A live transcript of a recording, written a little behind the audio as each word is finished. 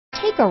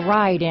Take a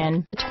ride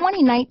in the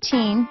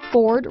 2019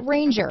 Ford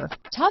Ranger.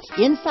 Tough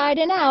inside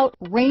and out,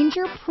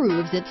 Ranger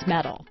proves its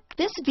mettle.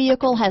 This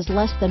vehicle has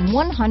less than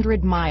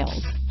 100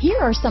 miles. Here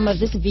are some of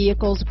this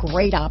vehicle's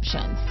great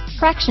options: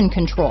 traction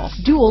control,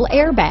 dual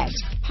airbags,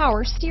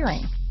 power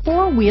steering,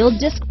 four-wheel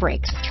disc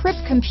brakes, trip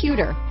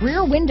computer,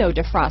 rear window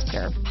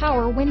defroster,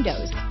 power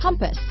windows,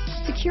 compass,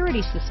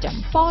 security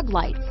system, fog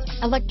lights,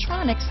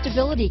 electronic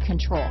stability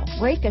control,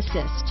 brake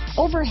assist,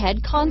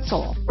 overhead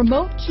console,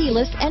 remote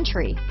keyless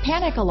entry,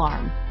 panic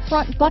alarm,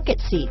 front bucket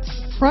seats,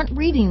 front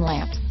reading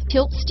lamps,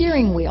 tilt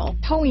steering wheel,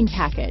 towing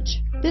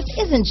package. This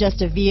isn't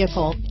just a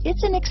vehicle,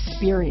 it's an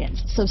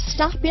experience. So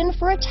stop in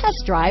for a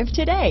test drive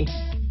today.